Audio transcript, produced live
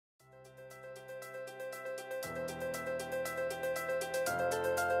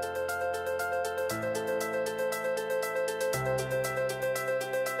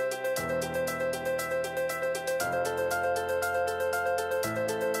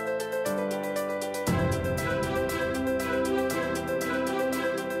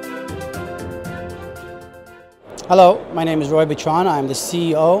Hello, my name is Roy Bitron. I'm the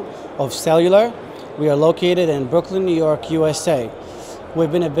CEO of Saleular. We are located in Brooklyn, New York, USA. We've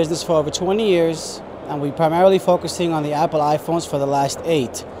been in business for over 20 years, and we're primarily focusing on the Apple iPhones for the last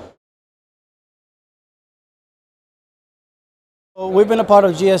 8. We've been a part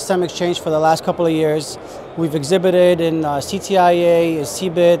of GSM Exchange for the last couple of years. We've exhibited in CTIA,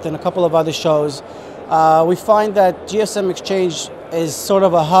 CeBIT, and a couple of other shows. We find that GSM Exchange is sort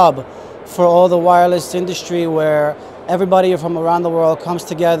of a hub for all the wireless industry, where everybody from around the world comes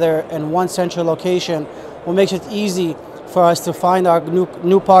together in one central location, what makes it easy for us to find our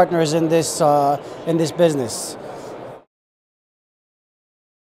new partners in this business.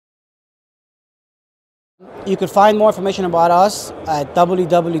 You can find more information about us at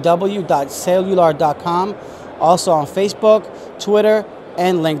www.saleular.com, also on Facebook, Twitter,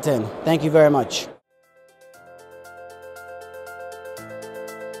 and LinkedIn. Thank you very much.